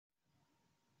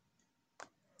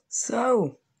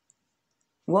So,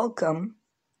 welcome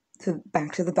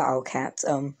back to the Battle Cats.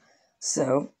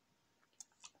 So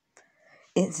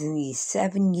it's the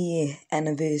 7-year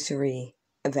anniversary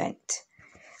event.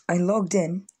 I logged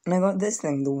in and I got this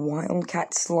thing, the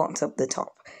Wildcat slots up the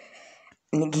top,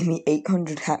 and it gave me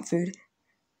 800 cat food.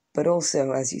 But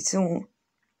also, as you saw,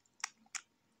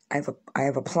 I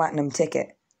have a platinum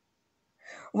ticket.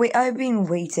 Wait, I've been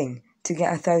waiting to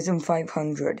get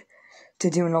 1,500 to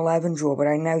do an 11 draw, but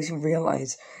I now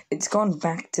realize it's gone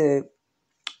back to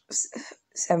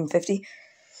 750.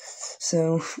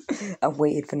 So I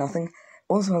waited for nothing.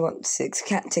 Also, I got 6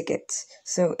 cat tickets.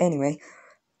 So anyway,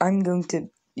 I'm going to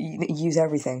use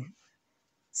everything.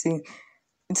 See,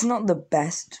 it's not the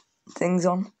best things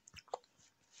on.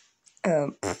 I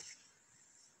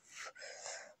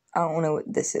don't know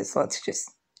what this is. Let's just.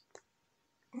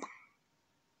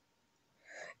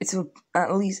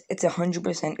 At least it's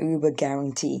 100% Uber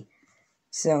guarantee.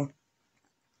 So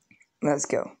let's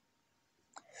go.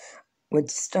 We're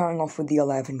starting off with the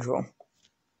 11 draw.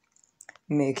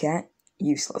 Meerkat,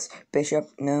 useless. Bishop,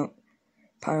 no.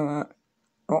 Pirate,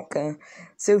 Rocker.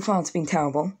 So far it's been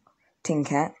terrible. Tin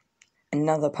Cat,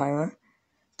 another Pirate.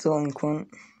 Delinquent,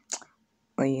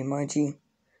 Emoji,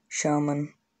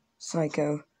 Shaman,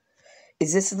 Psycho.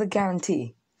 Is this the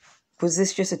guarantee? Was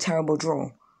this just a terrible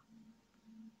draw?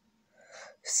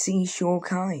 Seashore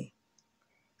Kai.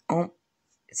 Oh,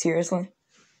 seriously?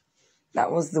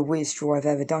 That was the worst draw I've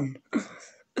ever done.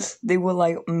 They were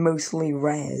like mostly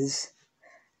rares.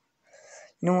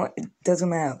 You know what? It doesn't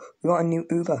matter. We got a new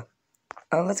Uber.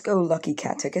 Let's go lucky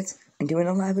cat tickets and do an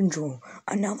 11 draw.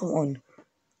 Another one.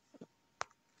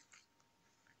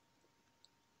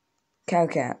 Cow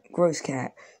Cat, Gross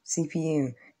Cat,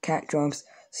 CPU, Cat Drops,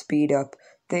 Speed Up,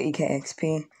 30k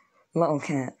XP, Little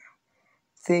Cat,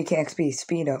 30k XP,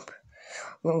 Speed Up,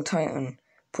 Little Titan,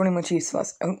 pretty much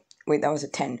useless. Oh, wait, that was a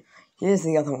 10. Here's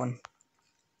the other one.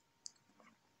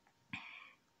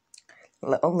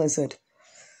 Little Lizard.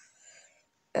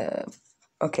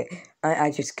 Okay,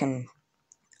 I just can...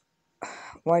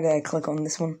 Why did I click on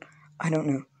this one? I don't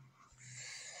know.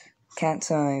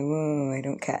 Cat's Eye, whoa, I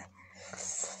don't care.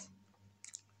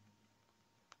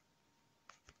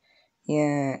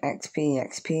 Yeah,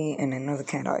 XP, and another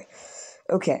cat eye.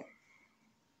 Okay.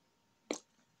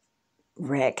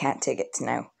 Rare cat tickets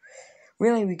now.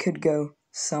 Really, we could go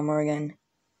summer again.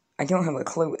 I don't have a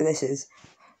clue what this is.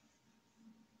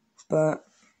 But...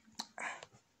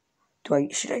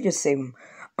 should I just save them?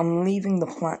 I'm leaving the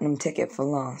platinum ticket for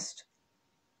last.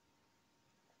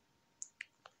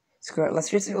 Screw it, let's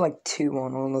just do like 2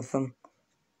 on all of them.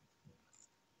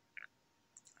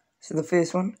 So the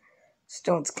first one,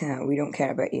 Stod's Cat, we don't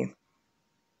care about you.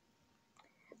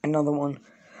 Another one.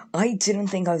 I didn't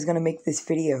think I was going to make this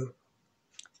video,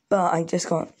 but I just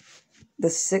got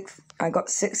I got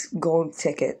 6 gold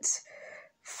tickets,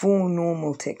 4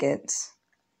 normal tickets.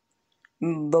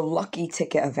 The lucky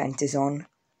ticket event is on,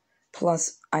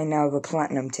 plus I now have a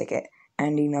platinum ticket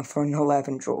and enough for an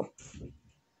 11 draw.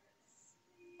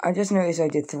 I just noticed I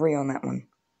did 3 on that one.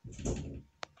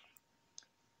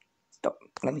 Stop,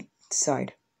 let me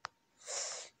decide.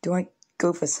 Do I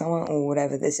go for summer or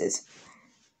whatever this is?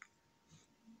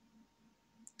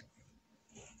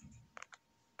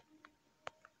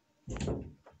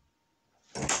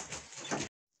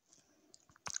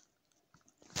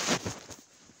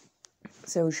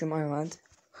 So, Shemai lads,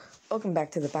 welcome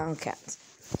back to the Battle Cats.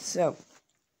 So,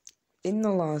 in the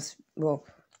last, the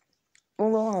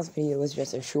last video was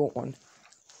just a short one.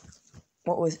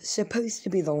 What was supposed to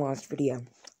be the last video,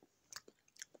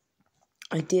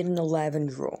 I did an 11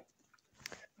 draw,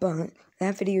 but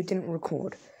that video didn't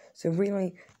record, so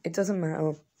really, it doesn't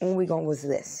matter. All we got was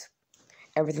this.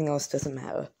 Everything else doesn't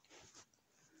matter.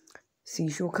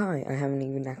 Seashore Kai, I haven't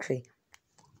even actually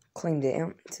claimed it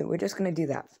out, so we're just gonna do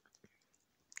that.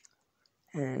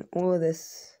 And all of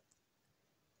this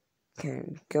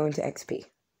can go into XP.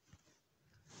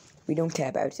 We don't care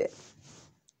about it.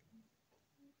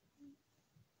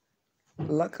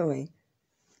 Luckily,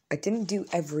 I didn't do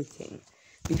everything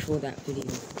before that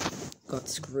video got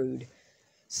screwed.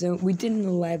 So we did an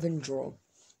 11 draw,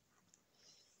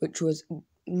 which was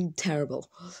terrible.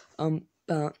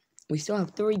 But we still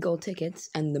have 3 gold tickets,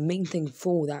 and the main thing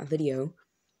for that video,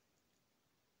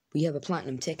 we have a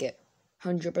platinum ticket.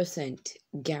 100%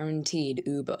 guaranteed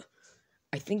Uber.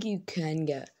 I think you can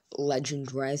get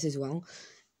legend rares as well.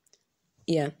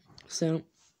 Yeah, so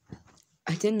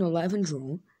I did an 11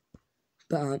 draw,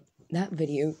 but that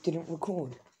video didn't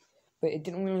record. But it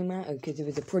didn't really matter because it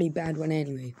was a pretty bad one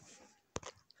anyway.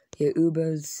 Yeah,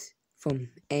 Ubers from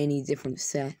any different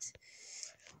set.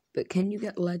 But can you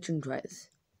get legend rares?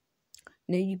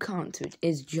 No, you can't. It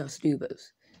is just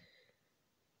Ubers.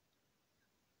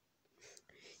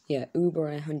 Yeah, Uber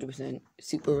rare 100%,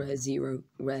 super rare 0,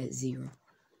 rare 0.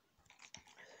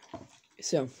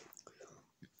 So,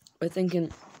 we're thinking,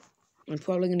 I'm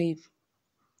probably gonna need,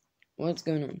 what's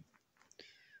going on?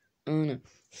 Oh no.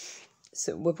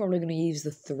 So, we're probably gonna use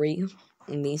the 3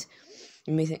 on these.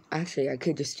 You may think, actually, I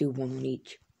could just do 1 on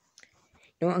each.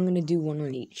 You know what, I'm gonna do 1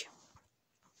 on each.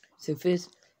 So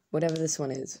first, whatever this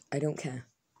one is, I don't care.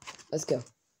 Let's go.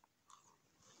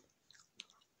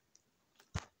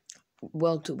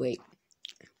 Welterweight.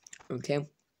 Okay.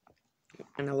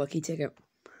 And a lucky ticket.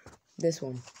 This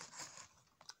one.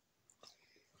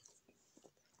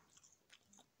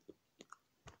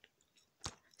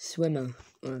 Swimmer.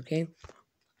 Okay.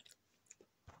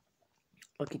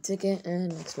 Lucky ticket,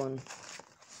 and next one.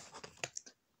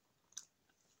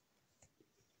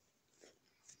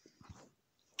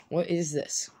 What is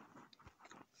this?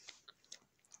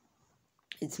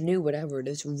 It's new, whatever it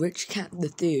is. Rich Cat the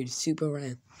Third, super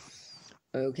rare.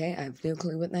 Okay, I have no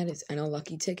clue what that is. And a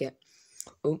lucky ticket.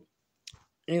 Oh,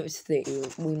 and it was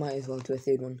 30. We might as well do a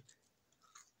third one.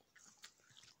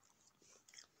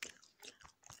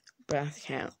 Bath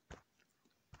Cat.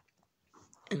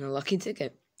 And a lucky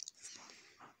ticket.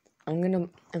 I'm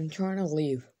trying to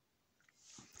leave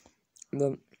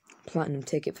the platinum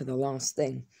ticket for the last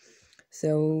thing.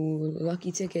 So,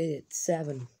 lucky ticket,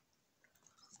 7.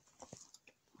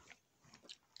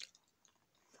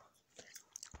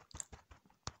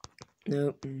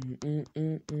 No.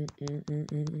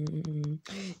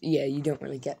 Yeah, you don't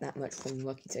really get that much from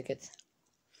lucky tickets.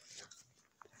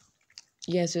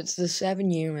 Yeah, so it's the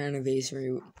 7-year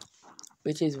anniversary,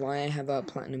 which is why I have a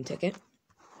platinum ticket.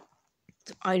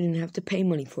 So I didn't have to pay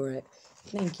money for it.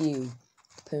 Thank you,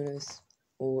 Ponos,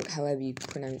 or however you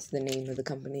pronounce the name of the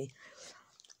company.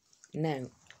 Now,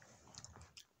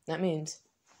 that means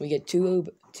we get two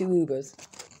Ubers.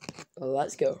 Well,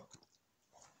 let's go.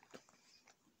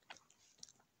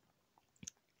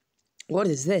 What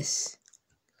is this?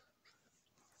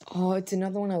 Oh, it's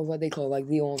another one of what they call, like,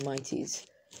 the Almighties.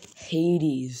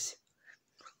 Hades.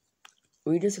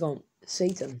 We just got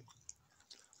Satan.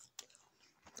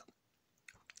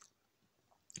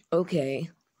 Okay.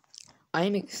 I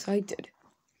am excited.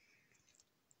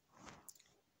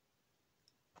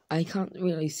 I can't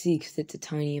really see because it's a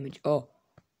tiny image. Oh.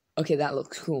 Okay, that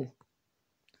looks cool.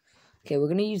 Okay, we're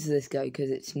going to use this guy because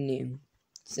it's new.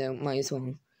 So, might as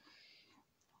well.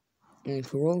 And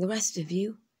for all the rest of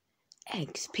you,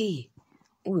 XP.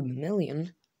 Ooh, a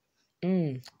million.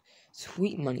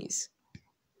 Sweet monies.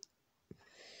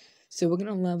 So we're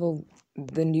gonna level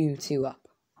the new 2 up.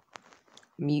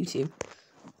 Mewtwo.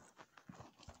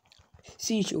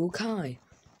 Seashore Kai.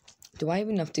 Do I have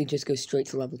enough to just go straight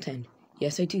to level 10?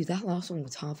 Yes, I do. That last one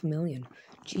was 500,000.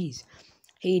 Jeez.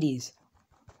 Hades.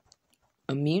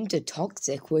 Immune to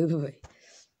toxic. Wait.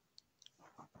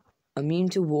 Immune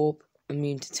to warp.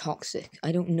 Immune to toxic.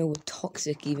 I don't know what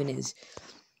toxic even is.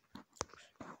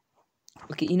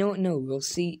 Okay, you know what? No, we'll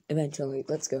see eventually.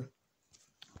 Let's go.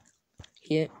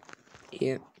 Here.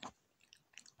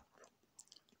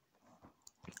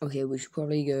 Okay, we should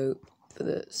probably go for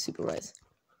the super res.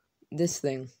 This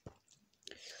thing.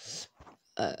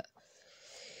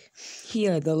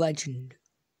 Here, the legend.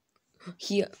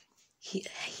 Here,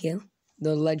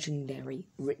 the legendary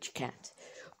rich cat.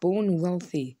 Born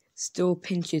wealthy, still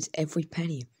pinches every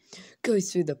penny.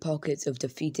 Goes through the pockets of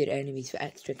defeated enemies for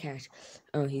extra cash.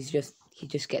 Oh, he just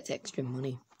gets extra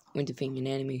money when defeating an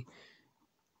enemy.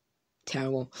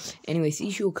 Terrible. Anyway,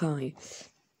 Seashore Kai.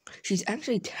 She's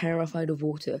actually terrified of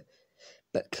water,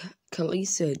 but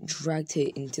Kalisa dragged her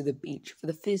into the beach for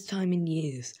the first time in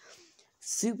years.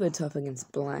 Super tough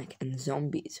against black and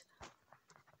zombies.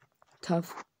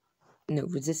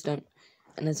 Resistant,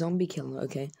 and a zombie killer,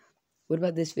 okay? What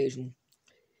about this version?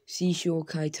 Seashore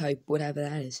Kai type, whatever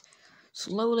that is.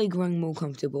 Slowly growing more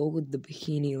comfortable with the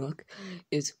bikini look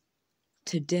is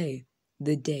today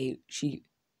the day she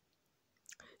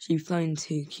finds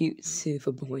her cute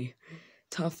surfer boy.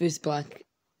 Tough as black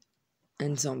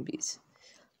and zombies.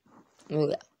 Oh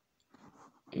yeah.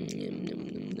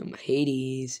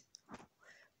 Hades.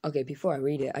 Okay, before I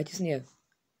read it, I just need to...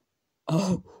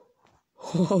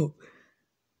 Oh.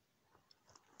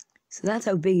 So that's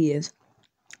how big he is.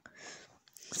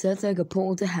 So that's like a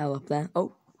portal to hell up there.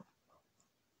 Oh.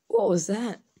 What was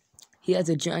that? He has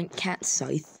a giant cat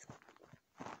scythe.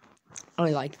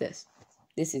 I like this.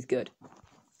 This is good.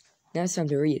 Now it's time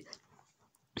to read.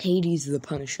 Hades the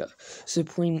Punisher,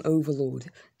 supreme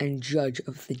overlord and judge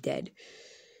of the dead,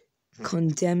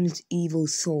 condemns evil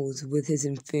souls with his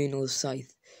infernal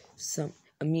scythe, some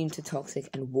immune to toxic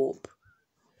and warp.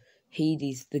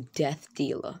 Hades, the death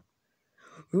dealer.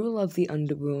 Ruler of the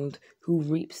underworld, who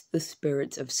reaps the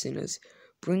spirits of sinners,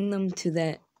 bring them to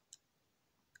their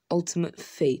ultimate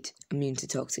fate, immune to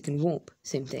toxic and warp.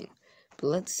 Same thing. But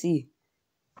let's see.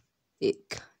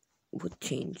 What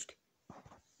changed?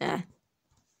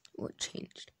 What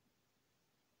changed?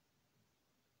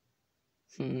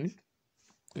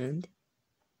 And?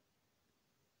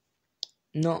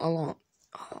 Not a lot.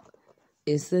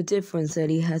 Is the difference that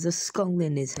he has a skull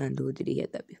in his hand, or did he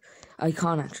get that before? I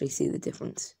can't actually see the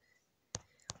difference.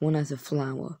 One has a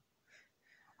flower.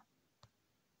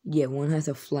 Yeah, one has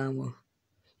a flower.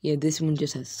 Yeah, this one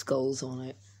just has skulls on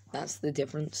it. That's the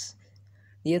difference.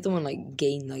 The other one, like,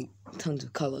 gained, like, tons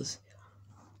of colors.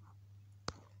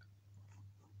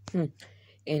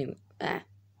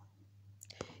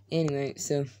 Anyway,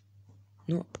 so,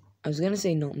 I was gonna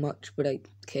say not much, but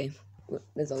okay,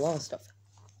 there's a lot of stuff.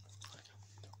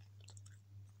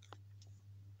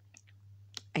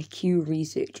 IQ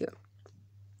researcher.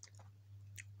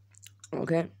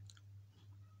 Okay.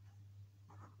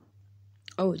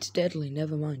 Oh, it's deadly,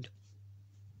 never mind.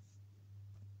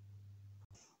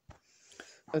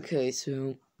 Okay,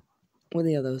 so, what are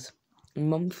the others?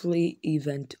 Monthly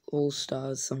event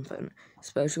all-stars something.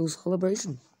 Special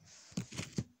celebration.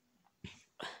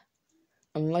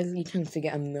 Unlikely chance to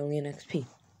get 1,000,000 XP.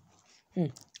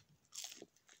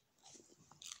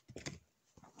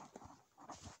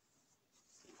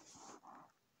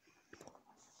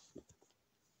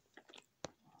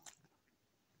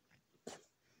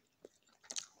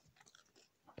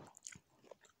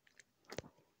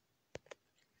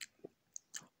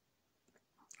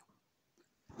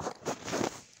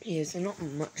 Yeah, so not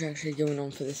much actually going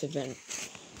on for this event.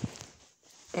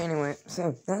 Anyway,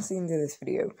 so that's the end of this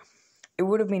video. It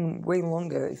would have been way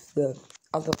longer if the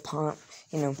other part,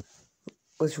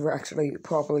 was actually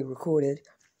properly recorded.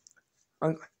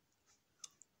 Like,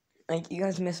 you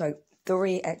guys missed,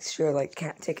 3 extra,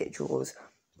 cat ticket draws,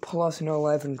 plus an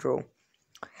 11 draw.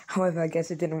 However, I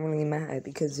guess it didn't really matter,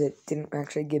 because it didn't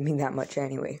actually give me that much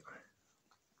anyway.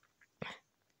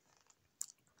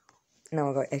 Now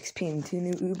I got XP and 2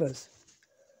 new Ubers.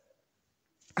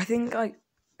 I think, I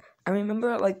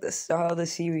remember at, the start of the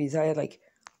series, I had,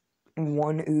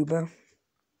 1 Uber.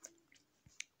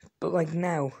 But,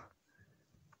 now,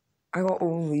 I got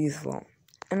all these lot.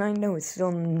 And I know it's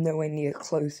still nowhere near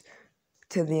close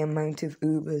to the amount of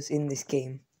Ubers in this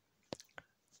game.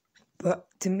 But,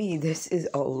 to me, this is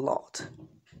a lot.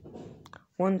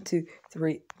 1, 2,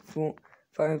 3, 4,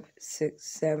 5, 6,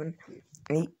 7,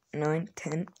 8, 9,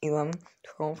 10, 11,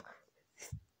 12,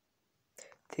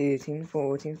 13,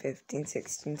 14, 15,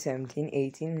 16, 17,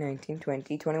 18, 19,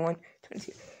 20, 21,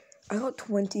 22. I got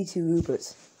 22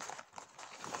 Ubers.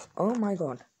 Oh my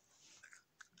god.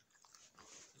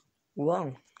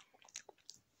 Wow.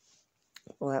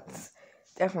 Well, that's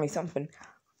definitely something.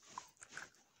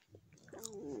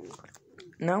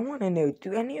 Now I want to know,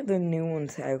 do any of the new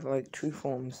ones have, true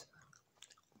forms?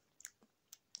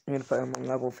 I'm going to put him on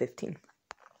level 15.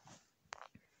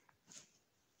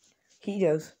 He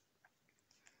does.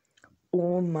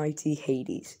 Almighty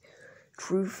Hades.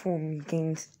 True form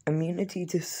gains immunity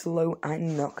to slow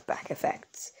and knockback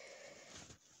effects.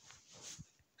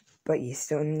 But you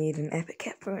still need an epic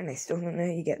capper, and I still don't know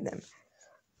how you get them.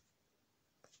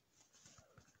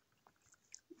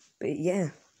 But yeah,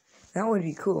 that would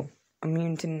be cool.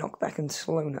 Immune to knockback and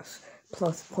slowness,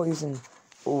 plus poison,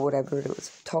 or whatever it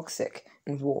was, toxic,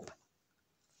 and warp.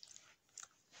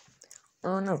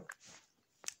 Oh no.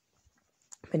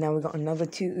 But now we got another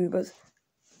 2 Ubers,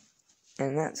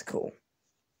 and that's cool.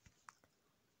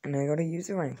 And I gotta use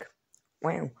the rank.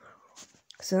 Wow.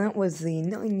 So that was the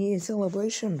 9-year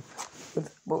celebration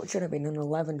with what should have been an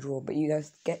 11 draw, but you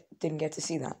guys didn't get to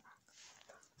see that.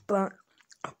 But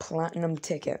a platinum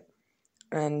ticket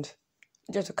and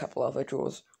just a couple other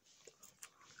draws.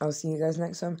 I'll see you guys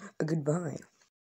next time. Goodbye.